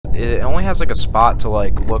it only has like a spot to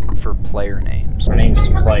like look for player names. Her name's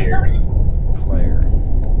Player. Player.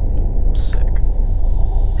 Sick.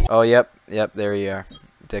 Oh, yep, there you are.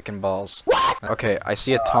 Dick and balls. Okay, I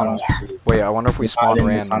see a tunnel. Wait, I wonder if we spawn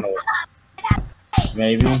random.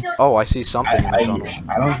 Maybe. Oh, I see something in the tunnel.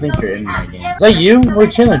 I don't think you're in my game. Is that you? We're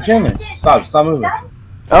chilling. Stop moving.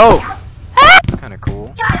 Oh! That's kind of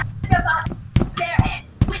cool.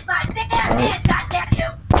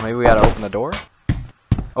 Maybe we gotta open the door?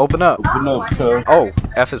 Open up! Oh,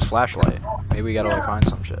 F is flashlight. Maybe we gotta like find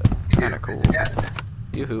some shit. It's kinda cool.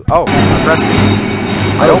 Yoo-hoo. Oh, I pressed it.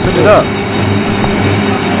 I opened it up.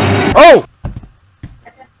 Oh!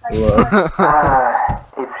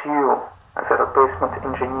 It's you, as a replacement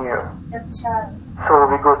engineer. So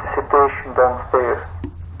we got a situation downstairs.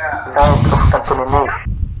 Night of contamination.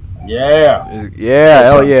 Yeah. Yeah,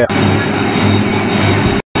 hell yeah.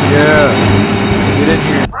 Yeah. Let's get in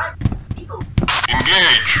here.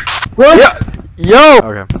 Engage. What? Yeah. Yo!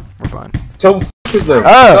 Okay, we're fine. So f***ing them.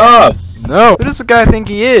 No. Who does this guy think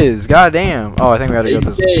he is? God damn. Oh, I think we gotta go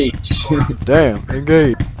this way. Damn,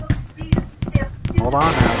 engage. Hold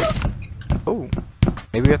on now. Oh.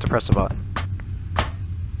 Maybe we have to press the button.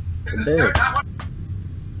 There.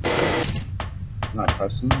 Not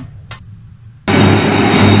pressing.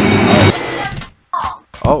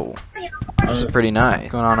 Oh. This is pretty nice.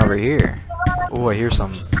 What's going on over here? Oh, I hear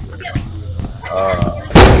something.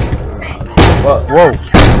 What? Whoa.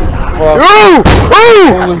 Oh! Oh!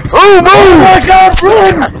 Oh, move! Oh my god,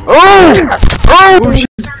 run! Oh! Oh, shit!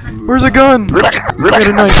 Where's a gun? Get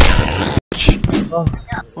a knife.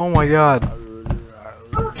 Oh my god.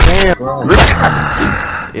 Damn.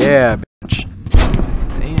 Yeah, bitch.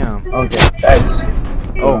 Damn. Okay, thanks.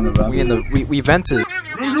 Oh, we vented.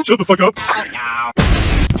 Shut the fuck up.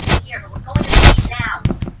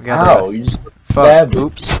 We got you just fuck.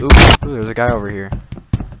 Oops. Oops. Ooh, there's a guy over here.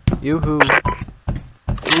 Yoo-hoo.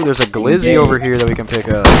 Ooh, there's a glizzy over here that we can pick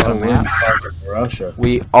up. Got a map. Russia.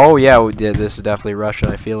 Oh yeah, we did. This is definitely Russia.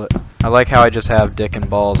 I feel it. I like how I just have dick and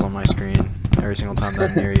balls on my screen every single time that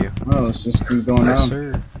I'm near you. Oh, let's just keep going Yes, down.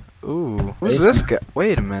 sir. Ooh, who's this guy?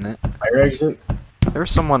 Wait a minute. Fire exit?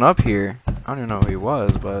 There's someone up here. I don't even know who he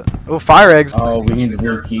was, but oh, fire eggs. Oh, we need the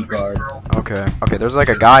blue key card. Okay. Okay, there's like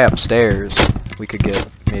a guy upstairs we could get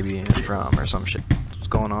maybe in from or some shit. What's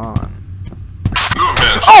going on?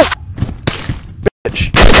 Movement. Oh!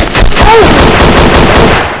 Bitch. Oh!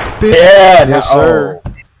 Bitch. Yeah, yes, sir.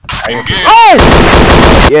 Engage. Oh!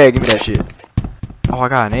 Yeah, give me that shit. Oh, I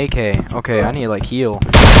got an AK. Okay, I need like heal.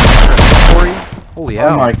 Holy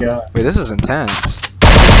hell. Oh my god. Wait, this is intense.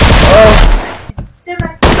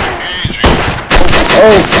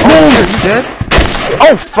 Oh, are you dead?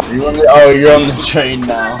 Oh fuck! you're on the train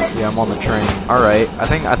now. Yeah, I'm on the train. All right, I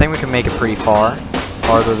think we can make it pretty far,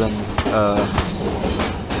 farther than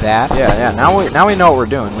that. Yeah. Now we know what we're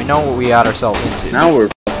doing. We know what we got ourselves into. Now we're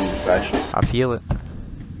fucking professional. I feel it.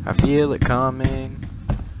 I feel it coming.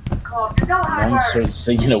 Now you start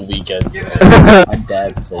singing a weekend song. My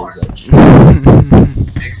dad plays that shit.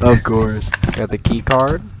 Of course. Got the key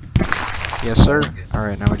card. Yes, sir. All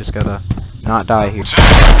right, now we just gotta not die here.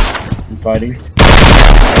 I'm fighting.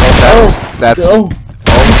 That's. Oh.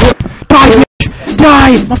 Die, bitch!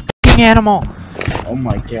 Die! I'm a fucking animal! Oh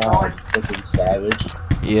my god, fucking savage.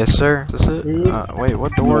 Yes, sir. Is this it? Wait,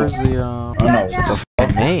 what door is the, Oh no, it's a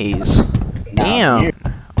fucking maze. Damn!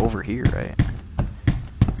 Over here, right?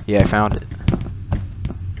 Yeah, I found it.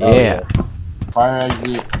 Oh, Yeah. Fire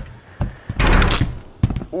exit.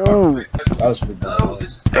 Ooh. That was pretty bad.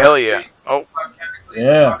 Hell yeah. Oh.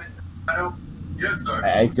 Yeah. I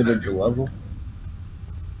exited the level.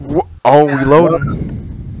 Oh, we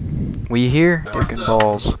loading. We here? Dick and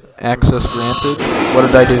balls. Access granted. What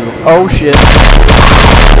did I do? Oh shit.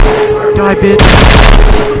 Die, bitch.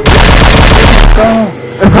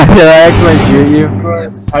 Did I accidentally shoot you?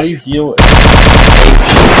 How do you heal it?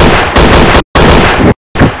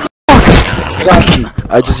 Got you.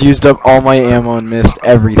 I just used up all my ammo and missed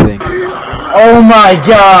everything. Oh my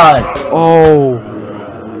god! Oh.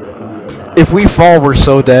 If we fall, we're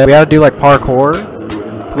so dead. We gotta do like parkour.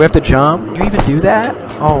 We have to jump. Can you even do that?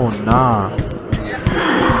 Oh, nah.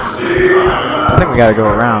 I think we gotta go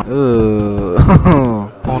around. Ooh.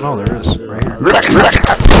 Oh no, there is. Right here.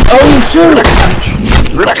 Oh shoot!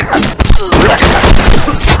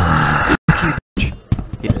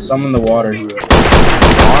 Some in the water here.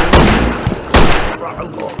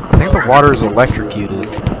 I think the water is electrocuted.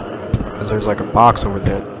 Because there's like a box over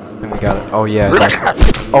there. I think we got it. Oh yeah.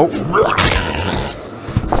 Oh.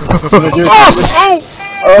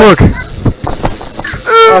 Look!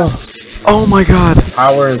 Oh my god!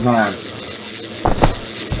 Power is on.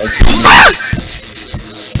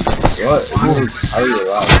 What? How are you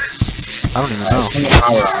alive? I don't even know. Turn the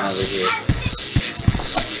power on over here.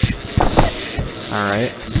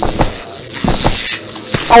 Alright.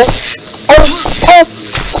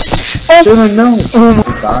 Dylan, no!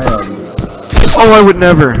 Die on me. Oh, I would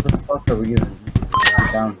never. What the fuck are we gonna do?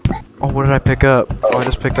 Sit down. Oh, what did I pick up? Oh, I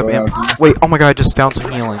just picked up ammo. Wait, oh my god, I just found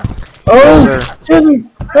some healing. Oh! Yes, sir. Dylan!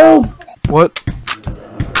 Help! What?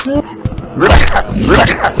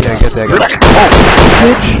 Yeah, get that guy. Oh,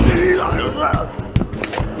 bitch!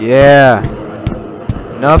 Yeah.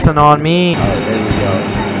 Nothing on me. Alright, there we go.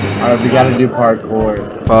 Alright, we gotta do parkour.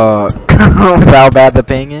 Fuck. With how bad the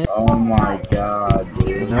ping is? Oh my god,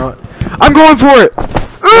 dude. You know what? I'm going for it!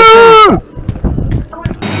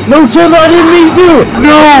 No, Chandler, I didn't mean to!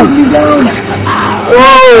 No!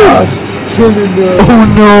 Oh! Chandler, no! Oh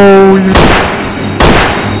no!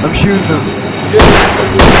 I'm shooting them.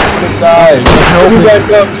 Chandler, die. Help me back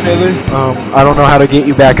up, Chandler. I don't know how to get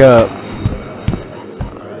you back up.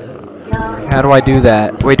 How do I do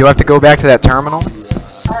that? Wait, do I have to go back to that terminal?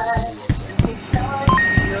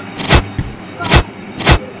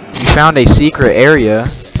 You found a secret area.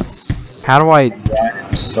 How do I...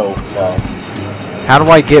 I'm so fucked. How do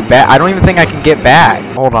I get back? I don't even think I can get back.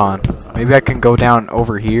 Hold on. Maybe I can go down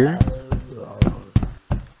over here.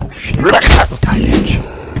 Oh shit. Timage.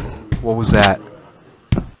 What was that?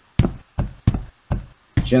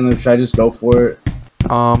 Chandler, should I just go for it?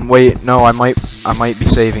 Wait, no, I might be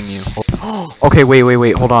saving you. Okay,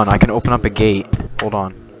 wait, hold on. I can open up a gate. Hold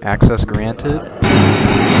on. Access granted.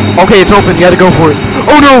 Okay, it's open. You gotta go for it.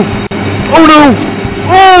 Oh no! Oh no!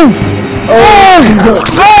 Oh! Oh!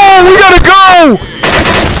 Oh! We gotta go!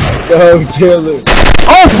 Go, Chandler.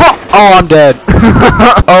 Oh fuck! Oh, I'm dead.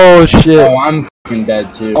 Oh shit. Oh, I'm fucking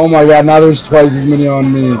dead too. Oh my god, now there's twice as many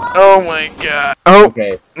on me. Oh my god. Oh,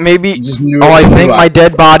 okay. Maybe. Just knew Oh, I think my it.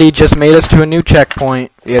 dead body just made us to a new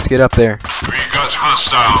checkpoint. Yeah, let's get up there. We got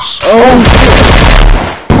hostiles. Oh shit.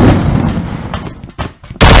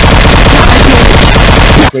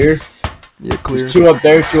 Clear? Yeah, clear. There's two up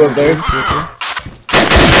there, two up there.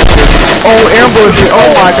 Oh, ambush!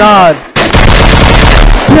 Oh my god!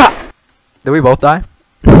 Yeah. Did we both die?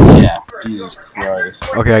 Yeah. Jesus Christ.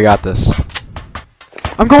 Okay, I got this.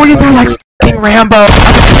 I'm going in there like f***ing Rambo!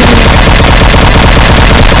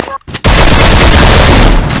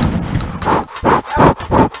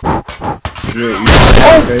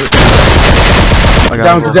 Get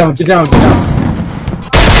down, get down, get down, get down.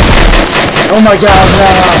 Oh my god, no!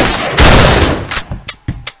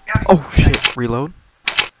 Oh shit, reload.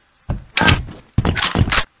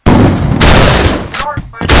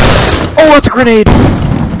 Oh, that's a grenade!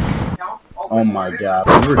 Oh my god,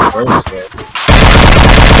 we were close there.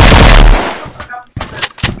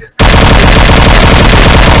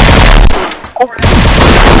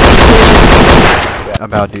 I'm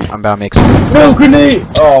about to make some No grenade!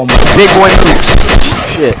 Oh my big boy moves.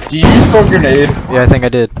 Shit. Did you use for grenade? Yeah, I think I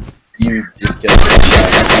did. You just killed me.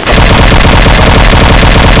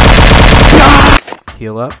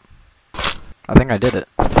 Heal up. I think I did it.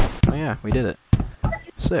 Oh yeah, we did it.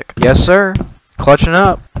 Sick. Yes, sir. Clutching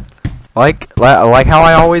up. Like how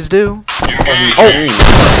I always do. Oh,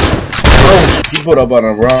 you put up on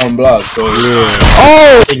a wrong block, so yeah.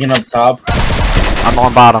 Oh! Picking up top. I'm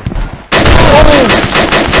on bottom.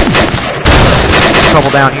 Trouble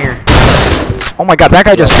down here. Oh my god, that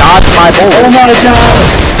guy just dodged my bullet. Oh my god!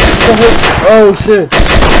 Oh shit.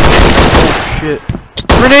 Oh shit.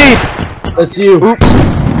 Grenade! That's you. Oops.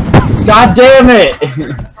 God damn it!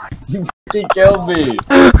 You fucking killed me.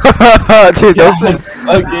 Dude, those things,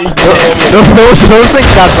 Okay, those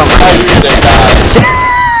things got some.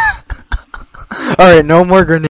 Alright, no more grenades.